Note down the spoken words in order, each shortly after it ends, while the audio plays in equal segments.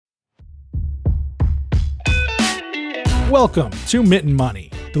Welcome to Mitten Money,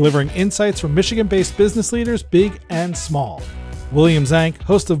 delivering insights from Michigan-based business leaders, big and small. William Zank,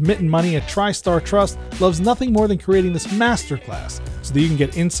 host of Mitten Money at TriStar Trust, loves nothing more than creating this masterclass so that you can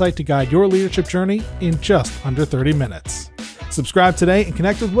get insight to guide your leadership journey in just under 30 minutes. Subscribe today and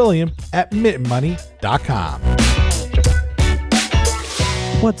connect with William at mittenmoney.com.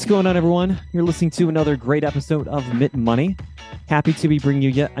 What's going on, everyone? You're listening to another great episode of Mitten Money. Happy to be bringing you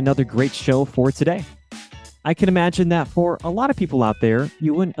yet another great show for today. I can imagine that for a lot of people out there,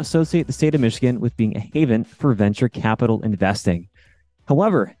 you wouldn't associate the state of Michigan with being a haven for venture capital investing.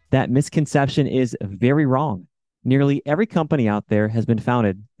 However, that misconception is very wrong. Nearly every company out there has been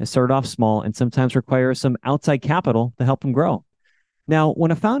founded, has started off small, and sometimes requires some outside capital to help them grow. Now,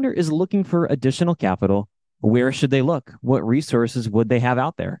 when a founder is looking for additional capital, where should they look? What resources would they have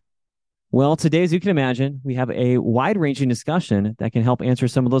out there? Well, today, as you can imagine, we have a wide-ranging discussion that can help answer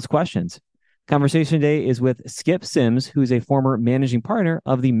some of those questions. Conversation today is with Skip Sims, who's a former managing partner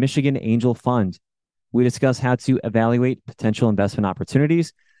of the Michigan Angel Fund. We discuss how to evaluate potential investment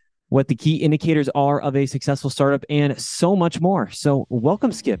opportunities, what the key indicators are of a successful startup, and so much more. So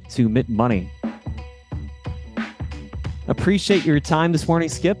welcome, Skip, to Mitten Money. Appreciate your time this morning,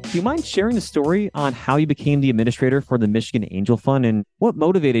 Skip. Do you mind sharing the story on how you became the administrator for the Michigan Angel Fund and what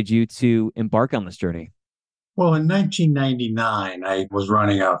motivated you to embark on this journey? Well, in 1999, I was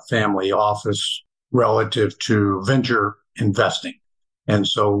running a family office relative to venture investing. And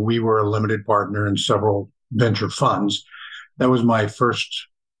so we were a limited partner in several venture funds. That was my first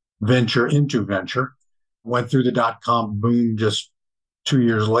venture into venture. Went through the dot-com boom just 2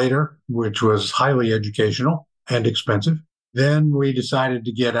 years later, which was highly educational and expensive. Then we decided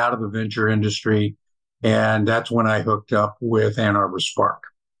to get out of the venture industry, and that's when I hooked up with Ann Arbor Spark.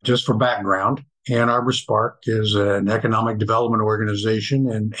 Just for background, Ann Arbor Spark is an economic development organization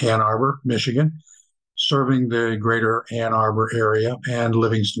in Ann Arbor, Michigan, serving the greater Ann Arbor area and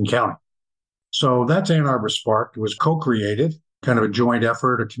Livingston County. So that's Ann Arbor Spark. It was co-created, kind of a joint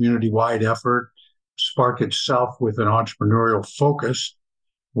effort, a community-wide effort. Spark itself, with an entrepreneurial focus,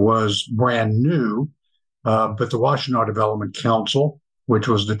 was brand new. But the Washtenaw Development Council, which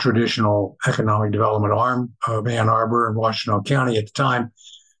was the traditional economic development arm of Ann Arbor and Washtenaw County at the time,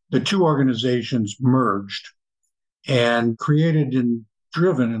 the two organizations merged and created and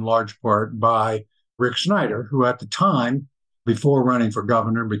driven in large part by Rick Snyder, who at the time, before running for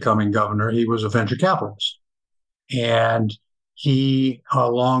governor, becoming governor, he was a venture capitalist. And he,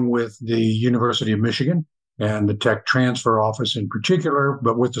 along with the University of Michigan and the Tech Transfer Office in particular,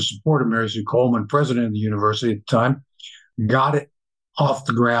 but with the support of Mary Sue Coleman, president of the university at the time, got it off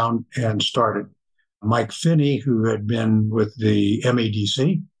the ground and started. Mike Finney, who had been with the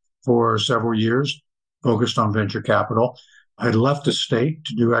MEDC for several years, focused on venture capital, had left the state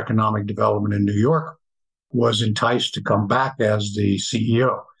to do economic development in New York, was enticed to come back as the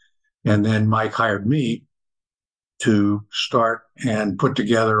CEO. And then Mike hired me to start and put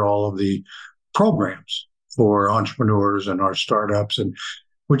together all of the programs for entrepreneurs and our startups, and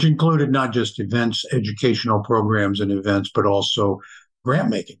which included not just events, educational programs and events, but also grant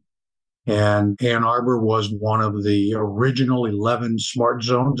making. And Ann Arbor was one of the original 11 smart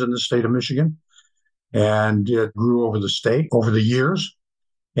zones in the state of Michigan. And it grew over the state over the years.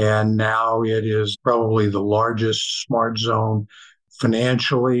 And now it is probably the largest smart zone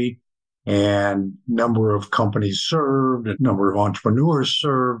financially, and number of companies served, and number of entrepreneurs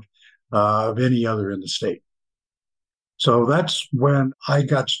served of any other in the state. So that's when I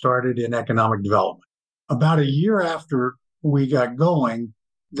got started in economic development. About a year after we got going,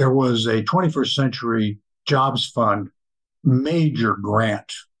 there was a 21st Century Jobs Fund major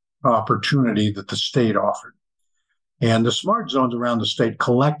grant opportunity that the state offered. And the smart zones around the state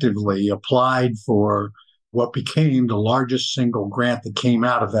collectively applied for what became the largest single grant that came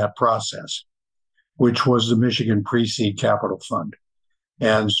out of that process, which was the Michigan Pre-Seed Capital Fund.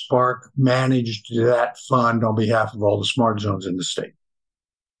 And Spark managed that fund on behalf of all the smart zones in the state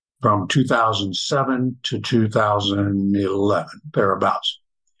from 2007 to 2011, thereabouts.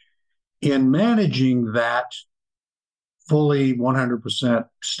 In managing that fully 100%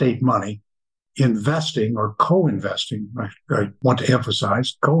 state money, investing or co-investing, I want to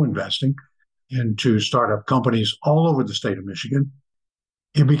emphasize co-investing into startup companies all over the state of Michigan,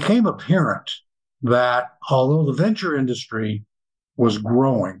 it became apparent that although the venture industry was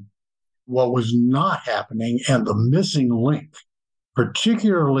growing, what was not happening and the missing link,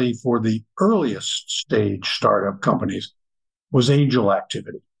 particularly for the earliest stage startup companies, was angel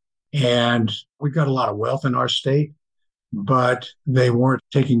activity. And we've got a lot of wealth in our state, but they weren't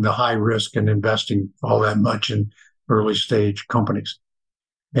taking the high risk and investing all that much in early stage companies.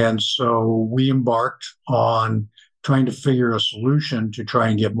 And so we embarked on trying to figure a solution to try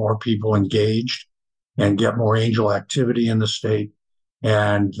and get more people engaged and get more angel activity in the state.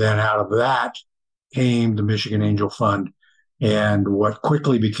 And then out of that came the Michigan Angel Fund and what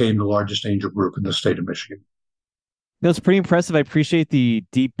quickly became the largest angel group in the state of Michigan. It's pretty impressive. I appreciate the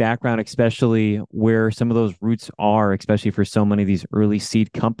deep background, especially where some of those roots are, especially for so many of these early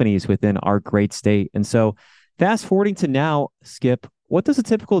seed companies within our great state. And so fast forwarding to now, Skip, what does a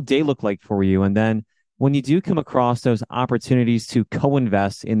typical day look like for you? And then when you do come across those opportunities to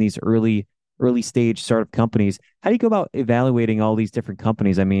co-invest in these early stage startup companies, how do you go about evaluating all these different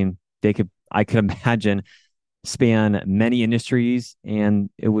companies? I mean, I could imagine span many industries, and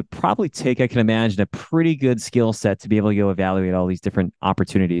it would probably take, I can imagine, a pretty good skill set to be able to go evaluate all these different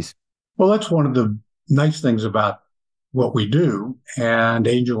opportunities. Well, that's one of the nice things about what we do and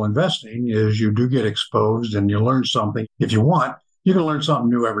angel investing is you do get exposed and you learn something. If you want, you can learn something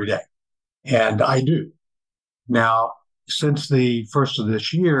new every day. And I do. Now, since the first of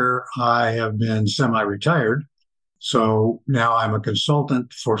this year, I have been semi-retired. So now I'm a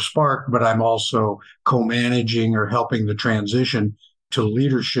consultant for Spark, but I'm also co-managing or helping the transition to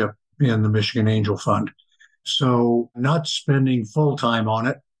leadership in the Michigan Angel Fund. So not spending full time on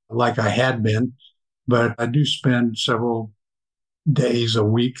it like I had been, but I do spend several days a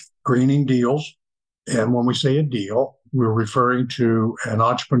week screening deals. And when we say a deal, we're referring to an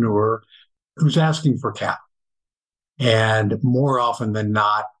entrepreneur who's asking for capital. And more often than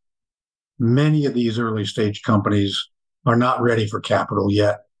not, many of these early stage companies are not ready for capital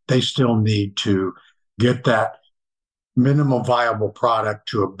yet. They still need to get that minimum viable product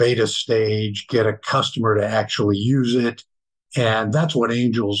to a beta stage, get a customer to actually use it. And that's what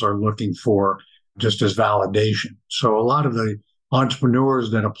angels are looking for, just as validation. So a lot of the entrepreneurs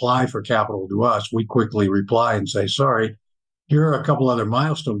that apply for capital to us, we quickly reply and say, sorry, here are a couple other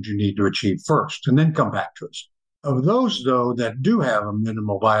milestones you need to achieve first, and then come back to us. Of those, though, that do have a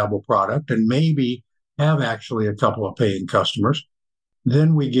minimal viable product and maybe have actually a couple of paying customers,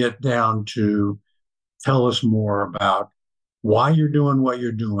 then we get down to tell us more about why you're doing what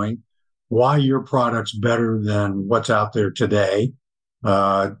you're doing, why your product's better than what's out there today,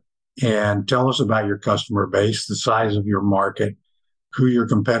 and tell us about your customer base, the size of your market, who your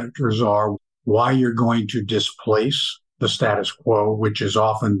competitors are, why you're going to displace the status quo, which is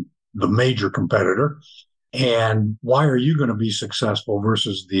often the major competitor. And why are you going to be successful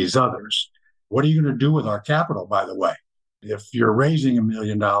versus these others? What are you going to do with our capital, by the way? If you're raising $1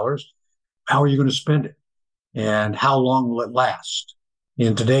 million, how are you going to spend it? And how long will it last?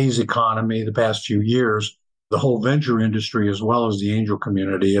 In today's economy, the past few years, the whole venture industry, as well as the angel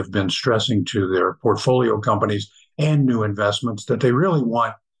community, have been stressing to their portfolio companies and new investments that they really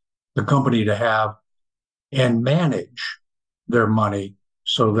want the company to have and manage their money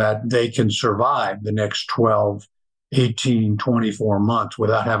so that they can survive the next 12, 18, 24 months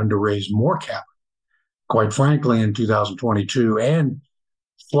without having to raise more capital. Quite frankly, in 2022 and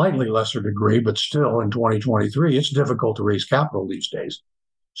slightly lesser degree, but still in 2023, it's difficult to raise capital these days.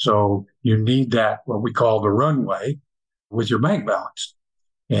 So you need that, what we call the runway, with your bank balance.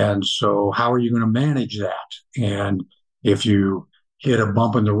 And so how are you going to manage that? And if you hit a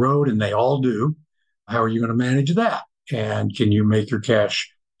bump in the road, and they all do, how are you going to manage that? And can you make your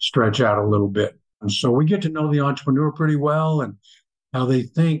cash stretch out a little bit? And so we get to know the entrepreneur pretty well and how they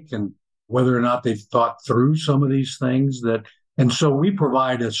think and whether or not they've thought through some of these things and so we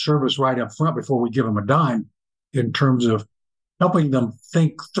provide a service right up front before we give them a dime in terms of helping them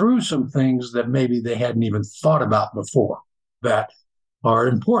think through some things that maybe they hadn't even thought about before that are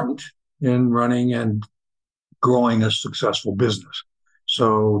important in running and growing a successful business.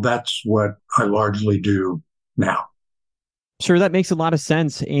 So that's what I largely do now. Sure, that makes a lot of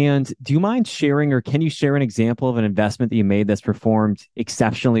sense. And do you mind sharing, or can you share an example of an investment that you made that's performed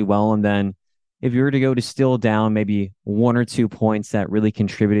exceptionally well? And then if you were to go distill down maybe one or 2 points that really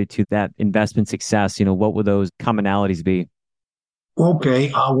contributed to that investment success, what would those commonalities be?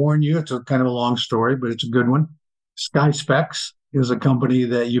 Okay, I'll warn you, it's a kind of a long story, but it's a good one. SkySpecs is a company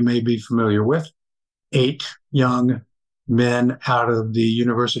that you may be familiar with. 8 young men out of the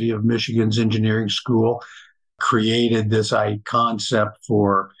University of Michigan's engineering school created this concept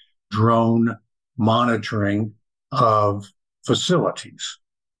for drone monitoring of facilities.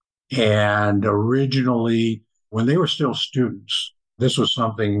 And originally, when they were still students, this was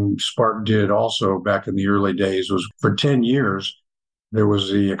something Spark did also back in the early days, was for 10 years, there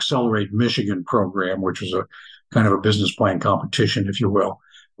was the Accelerate Michigan program, which was a kind of a business plan competition, if you will.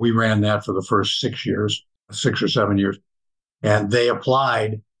 We ran that for the first 6 or 7 years. And they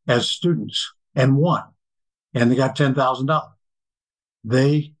applied as students and won. And they got $10,000.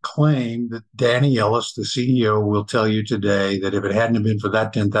 They claim that Danny Ellis, the CEO, will tell you today that if it hadn't been for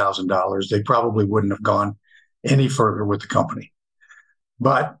that $10,000, they probably wouldn't have gone any further with the company.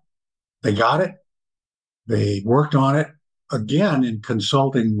 But they got it. They worked on it, again, in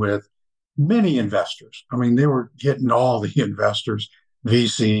consulting with many investors. I mean, they were getting all the investors,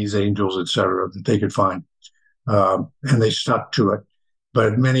 VCs, angels, et cetera, that they could find. And they stuck to it.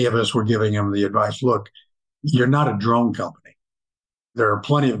 But many of us were giving them the advice, look, you're not a drone company. There are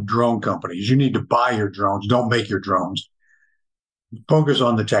plenty of drone companies. You need to buy your drones. Don't make your drones. Focus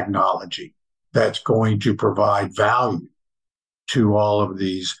on the technology that's going to provide value to all of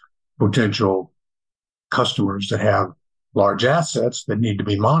these potential customers that have large assets that need to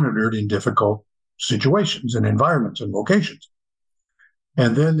be monitored in difficult situations and environments and locations.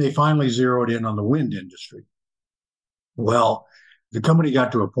 And then they finally zeroed in on the wind industry. Well, the company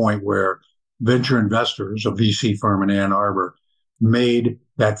got to a point where venture investors, a VC firm in Ann Arbor, made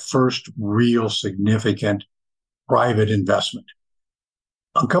that first real significant private investment.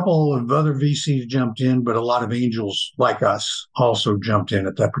 A couple of other VCs jumped in, but a lot of angels like us also jumped in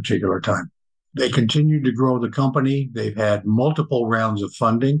at that particular time. They continued to grow the company. They've had multiple rounds of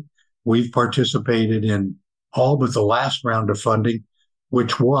funding. We've participated in all but the last round of funding,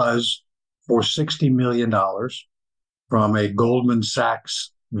 which was for $60 million from a Goldman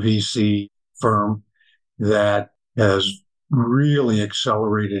Sachs VC firm that has really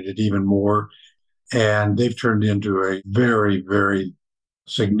accelerated it even more. And they've turned into a very, very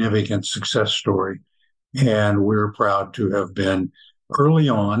significant success story. And we're proud to have been early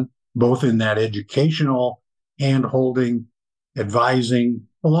on, both in that educational hand holding, advising,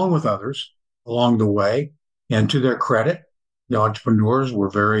 along with others along the way. And to their credit, the entrepreneurs were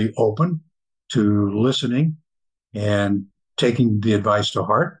very open to listening and taking the advice to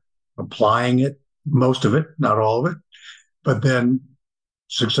heart, applying it, most of it, not all of it, but then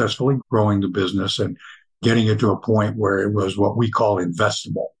successfully growing the business and getting it to a point where it was what we call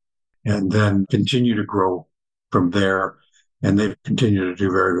investable, and then continue to grow from there. And they've continued to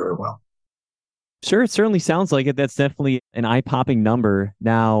do very, very well. Sure, it certainly sounds like it. That's definitely an eye-popping number.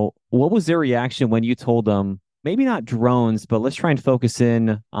 Now, what was their reaction when you told them, maybe not drones, but let's try and focus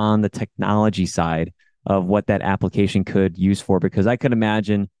in on the technology side of what that application could use for? Because I could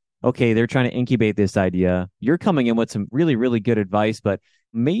imagine, okay, they're trying to incubate this idea. You're coming in with some really, really good advice, but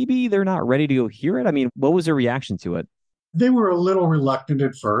maybe they're not ready to go hear it. I mean, what was their reaction to it? They were a little reluctant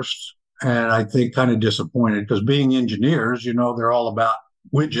at first, and I think kind of disappointed because being engineers, they're all about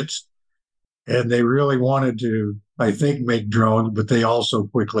widgets. And they really wanted to, I think, make drones, but they also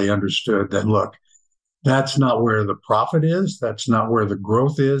quickly understood that, look, that's not where the profit is. That's not where the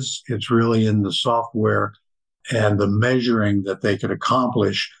growth is. It's really in the software and the measuring that they could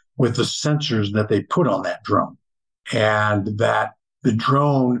accomplish with the sensors that they put on that drone. And that the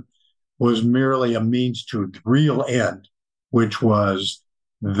drone was merely a means to the real end, which was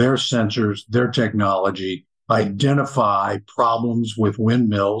their sensors, their technology, identify problems with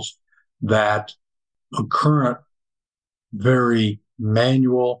windmills that a current, very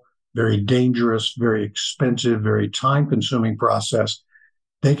manual, very dangerous, very expensive, very time-consuming process,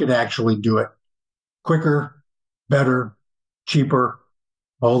 they could actually do it quicker, better, cheaper,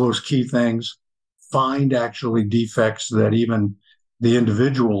 all those key things, find actually defects that even the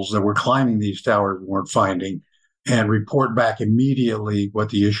individuals that were climbing these towers weren't finding, and report back immediately what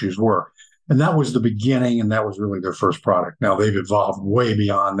the issues were. And that was the beginning, and that was really their first product. Now they've evolved way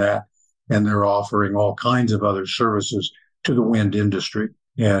beyond that, and they're offering all kinds of other services to the wind industry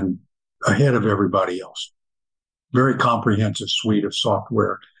and ahead of everybody else. Very comprehensive suite of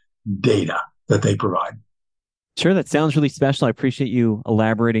software data that they provide. Sure, that sounds really special. I appreciate you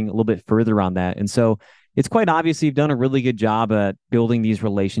elaborating a little bit further on that. And so it's quite obvious you've done a really good job at building these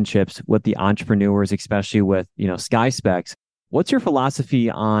relationships with the entrepreneurs, especially with, SkySpecs. What's your philosophy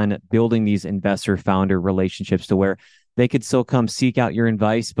on building these investor-founder relationships to where they could still come seek out your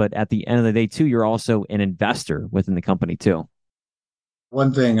advice, but at the end of the day, too, you're also an investor within the company, too?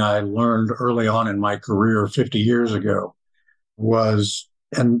 One thing I learned early on in my career 50 years ago was,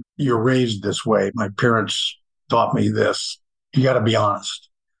 and you're raised this way, my parents taught me this, you got to be honest.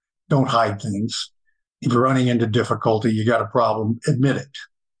 Don't hide things. If you're running into difficulty, you got a problem, admit it.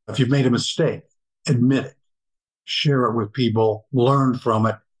 If you've made a mistake, admit it. Share it with people, learn from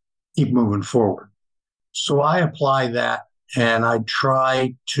it, keep moving forward. So I apply that, and I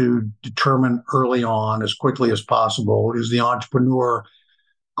try to determine early on, as quickly as possible, is the entrepreneur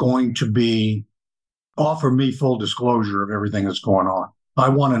going to offer me full disclosure of everything that's going on? I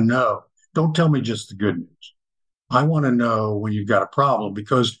want to know. Don't tell me just the good news. I want to know when you've got a problem,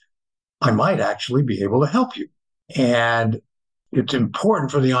 because I might actually be able to help you. And it's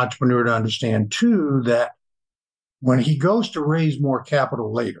important for the entrepreneur to understand too that when he goes to raise more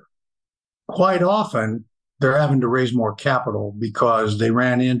capital later, quite often they're having to raise more capital because they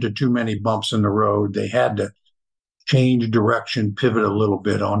ran into too many bumps in the road. They had to change direction, pivot a little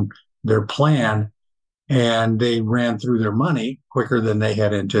bit on their plan, and they ran through their money quicker than they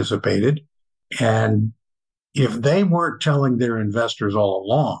had anticipated. And if they weren't telling their investors all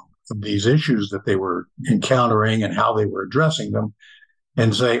along of these issues that they were encountering and how they were addressing them,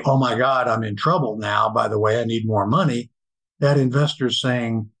 and say, oh my God, I'm in trouble now. By the way, I need more money. That investor's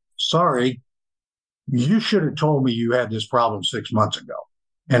saying, sorry, you should have told me you had this problem 6 months ago.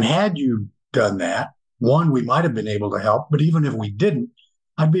 And had you done that, one, we might have been able to help. But even if we didn't,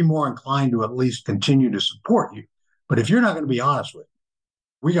 I'd be more inclined to at least continue to support you. But if you're not going to be honest with me,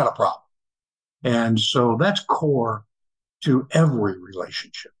 we got a problem. And so that's core to every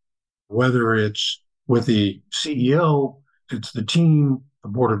relationship, whether it's with the CEO, it's the team, the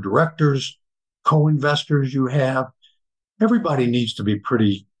board of directors, co-investors you have. Everybody needs to be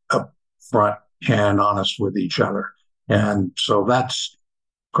pretty upfront and honest with each other. And so that's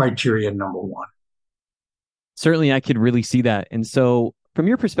criteria number one. Certainly, I could really see that. And so from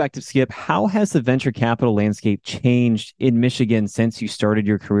your perspective, Skip, how has the venture capital landscape changed in Michigan since you started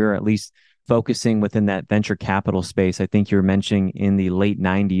your career, at least focusing within that venture capital space? I think you were mentioning in the late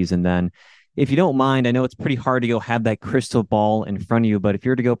 90s. And then if you don't mind, I know it's pretty hard to go have that crystal ball in front of you, but if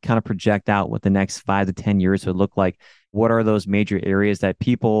you were to go kind of project out what the next 5 to 10 years would look like, what are those major areas that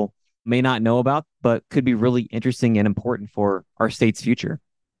people may not know about, but could be really interesting and important for our state's future?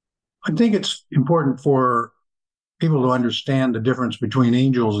 I think it's important for people to understand the difference between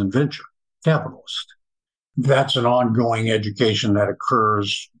angels and venture capitalists. That's an ongoing education that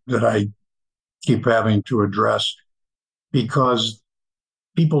occurs that I keep having to address because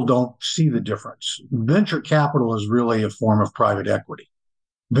people don't see the difference. Venture capital is really a form of private equity.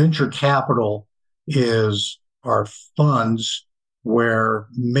 Venture capital are funds where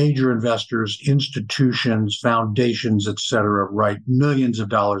major investors, institutions, foundations, et cetera, write millions of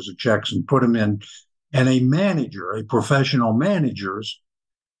dollars of checks and put them in. And a professional managers,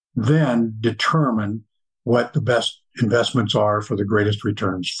 then determine what the best investments are for the greatest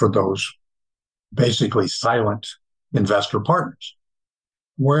returns for those basically silent investor partners.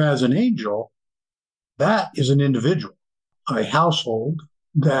 Whereas an angel, that is an individual, a household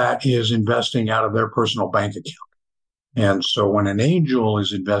that is investing out of their personal bank account. And so when an angel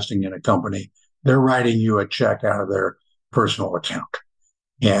is investing in a company, they're writing you a check out of their personal account.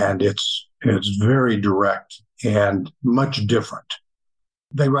 And it's very direct and much different.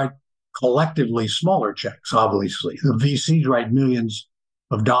 They write collectively smaller checks, obviously. The VCs write millions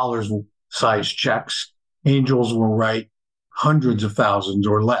of dollars size checks. Angels will write hundreds of thousands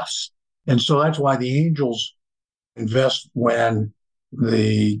or less. And so that's why the angels invest when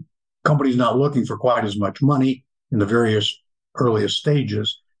the company's not looking for quite as much money in the various earliest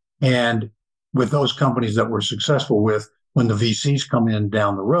stages. And with those companies that we're successful with, when the VCs come in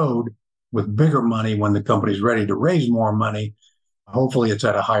down the road with bigger money, when the company's ready to raise more money, hopefully it's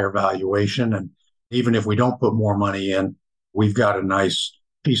at a higher valuation. And even if we don't put more money in, we've got a nice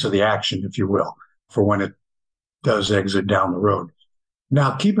piece of the action, if you will, for when it does exit down the road.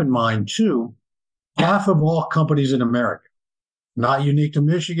 Now, keep in mind, too, half of all companies in America, not unique to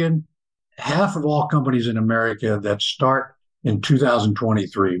Michigan, half of all companies in America that start in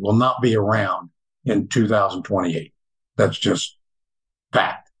 2023 will not be around in 2028. That's just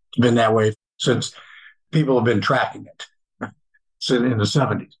fact. It's been that way since people have been tracking it since in the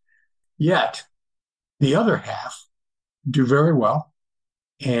 70s. Yet, the other half do very well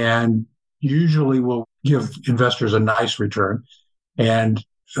and usually will give investors a nice return. And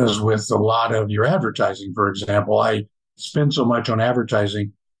as with a lot of your advertising, for example, I spend so much on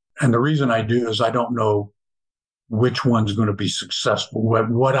advertising. And the reason I do is I don't know which one's going to be successful,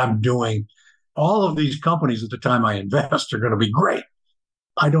 what I'm doing. All of these companies at the time I invest are going to be great.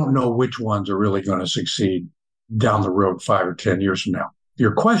 I don't know which ones are really going to succeed down the road 5 or 10 years from now.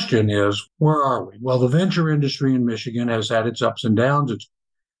 Your question is, where are we? Well, the venture industry in Michigan has had its ups and downs.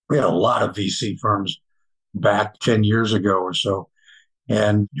 We had a lot of VC firms back 10 years ago or so,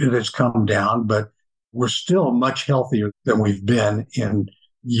 and it has come down, but we're still much healthier than we've been in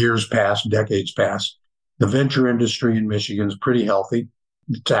years past, decades past. The venture industry in Michigan is pretty healthy.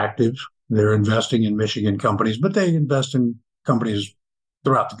 It's active. They're investing in Michigan companies, but they invest in companies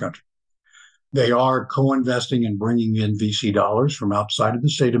throughout the country. They are co-investing and bringing in VC dollars from outside of the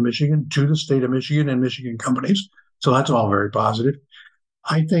state of Michigan to the state of Michigan and Michigan companies. So that's all very positive.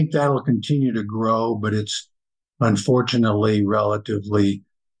 I think that'll continue to grow, but it's unfortunately relatively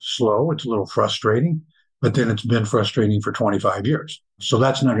slow. It's a little frustrating. but then it's been frustrating for 25 years. So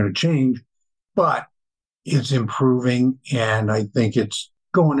that's not going to change, but it's improving. And I think it's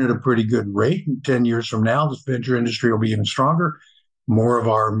going at a pretty good rate. And 10 years from now, this venture industry will be even stronger. More of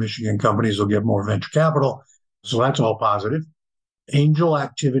our Michigan companies will get more venture capital. So that's all positive. Angel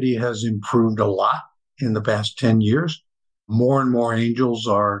activity has improved a lot in the past 10 years. More and more angels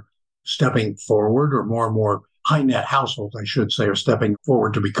are stepping forward, or more and more high net households, I should say, are stepping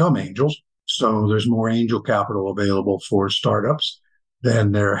forward to become angels. So there's more angel capital available for startups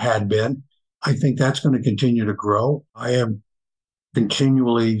than there had been. I think that's going to continue to grow. I am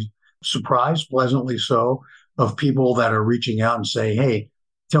continually surprised, pleasantly so, of people that are reaching out and say, hey,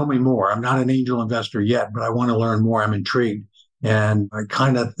 tell me more. I'm not an angel investor yet, but I want to learn more. I'm intrigued. And I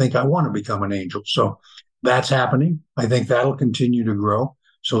kind of think I want to become an angel. So that's happening. I think that'll continue to grow.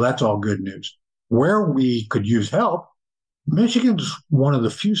 So that's all good news. Where we could use help, Michigan's one of the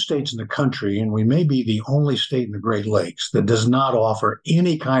few states in the country, and we may be the only state in the Great Lakes that does not offer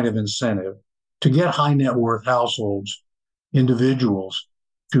any kind of incentive to get high net worth households, individuals,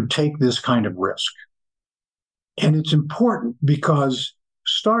 to take this kind of risk. And it's important because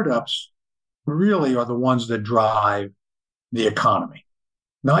startups really are the ones that drive the economy,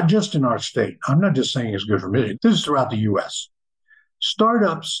 not just in our state. I'm not just saying it's good for Michigan. This is throughout the U.S.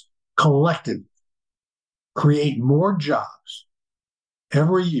 Startups collectively create more jobs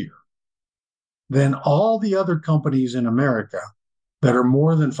every year than all the other companies in America that are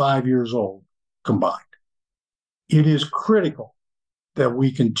more than 5 years old combined. It is critical that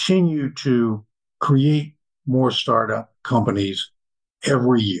we continue to create more startup companies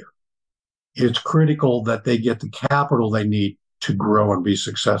every year. It's critical that they get the capital they need to grow and be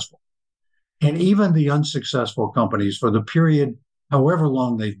successful. And even the unsuccessful companies, for the period, however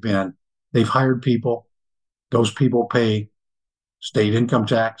long they've been, they've hired people. Those people pay state income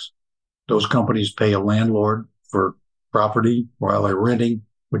tax. Those companies pay a landlord for property while they're renting,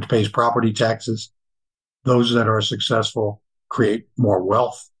 which pays property taxes. Those that are successful create more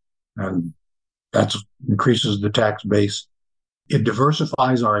wealth, and that increases the tax base. It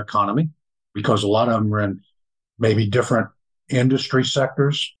diversifies our economy because a lot of them are in maybe different industry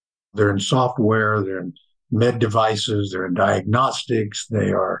sectors. They're in software, they're in med devices, they're in diagnostics,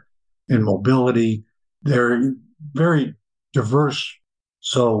 they are in mobility. They're very diverse.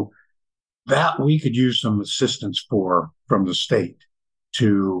 So that we could use some assistance from the state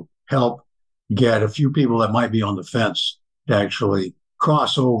to help get a few people that might be on the fence to actually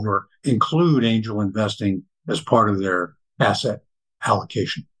cross over, include angel investing as part of their asset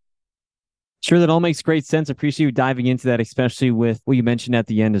allocation. Sure, that all makes great sense. I appreciate you diving into that, especially with what you mentioned at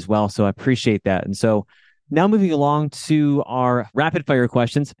the end as well. So I appreciate that. And so now moving along to our rapid fire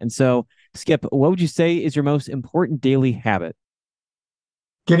questions. And so, Skip, what would you say is your most important daily habit?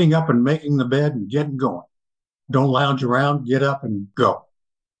 Getting up and making the bed and getting going. Don't lounge around, get up and go.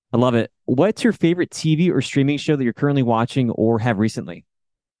 I love it. What's your favorite TV or streaming show that you're currently watching or have recently?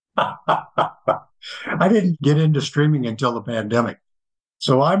 I didn't get into streaming until the pandemic.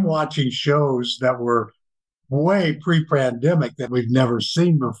 So I'm watching shows that were way pre-pandemic that we've never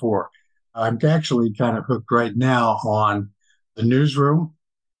seen before. I'm actually kind of hooked right now on The Newsroom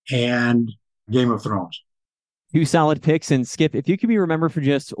and Game of Thrones. Two solid picks. And Skip, if you could be remembered for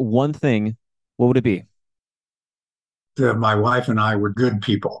just one thing, what would it be? My wife and I were good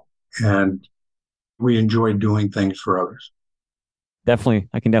people, and we enjoyed doing things for others. Definitely.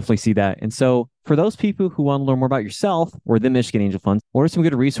 I can definitely see that. And so for those people who want to learn more about yourself or the Michigan Angel Fund, what are some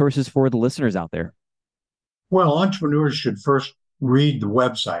good resources for the listeners out there? Well, entrepreneurs should first read the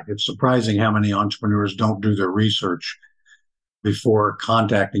website. It's surprising how many entrepreneurs don't do their research before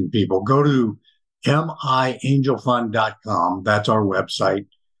contacting people. Go to miangelfund.com. That's our website.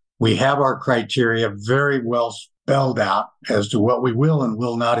 We have our criteria very well spelled out as to what we will and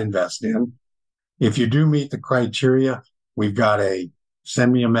will not invest in. If you do meet the criteria, we've got a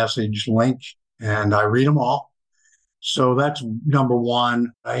send me a message link, and I read them all. So that's number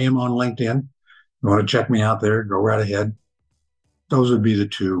one. I am on LinkedIn. You want to check me out there, go right ahead. Those would be the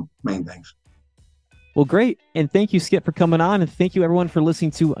two main things. Well, great. And thank you, Skip, for coming on. And thank you, everyone, for listening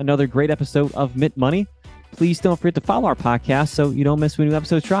to another great episode of Mint Money. Please don't forget to follow our podcast so you don't miss when new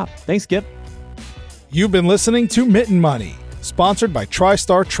episodes drop. Thanks, Skip. You've been listening to Mitten Money, sponsored by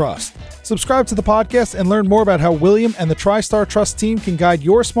TriStar Trust. Subscribe to the podcast and learn more about how William and the TriStar Trust team can guide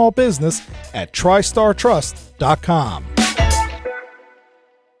your small business at tristartrust.com.